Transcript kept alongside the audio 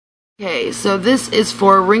Okay, so this is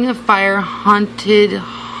for Ring of Fire Haunted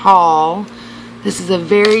Hall. This is a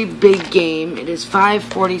very big game. It is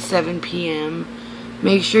 5:47 p.m.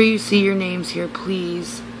 Make sure you see your names here,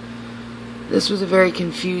 please. This was a very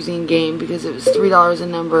confusing game because it was $3 a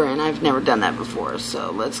number and I've never done that before. So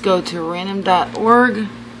let's go to random.org.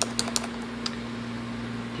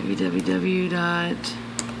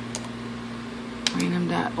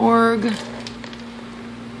 www.random.org.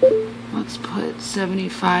 Let's put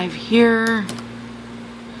 75 here.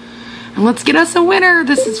 And let's get us a winner.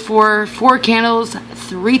 This is for 4 candles,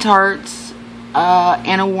 3 tarts,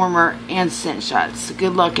 and a warmer, and scent shots.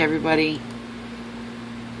 Good luck, everybody.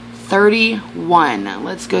 31.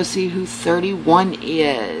 Let's go see who 31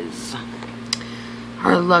 is.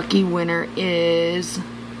 Our lucky winner is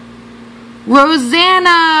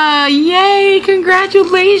Rosanna. Yay!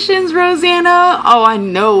 Congratulations, Rosanna. Oh, I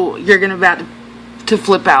know you're about to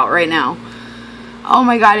flip out right now. Oh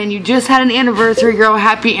my god, and you just had an anniversary, girl.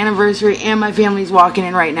 Happy anniversary. And my family's walking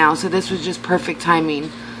in right now, so this was just perfect timing.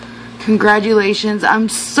 Congratulations. I'm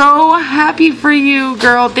so happy for you,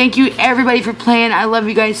 girl. Thank you everybody for playing. I love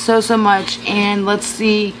you guys so much. And let's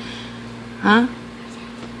see. Huh?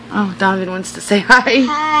 Oh, Donovan wants to say hi.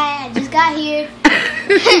 Hi, I just got here.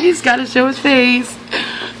 He's got to show his face.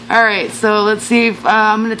 Alright, so let's see if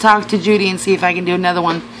I'm going to talk to Judy and see if I can do another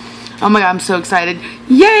one. Oh my god, I'm so excited.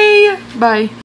 Yay! Bye.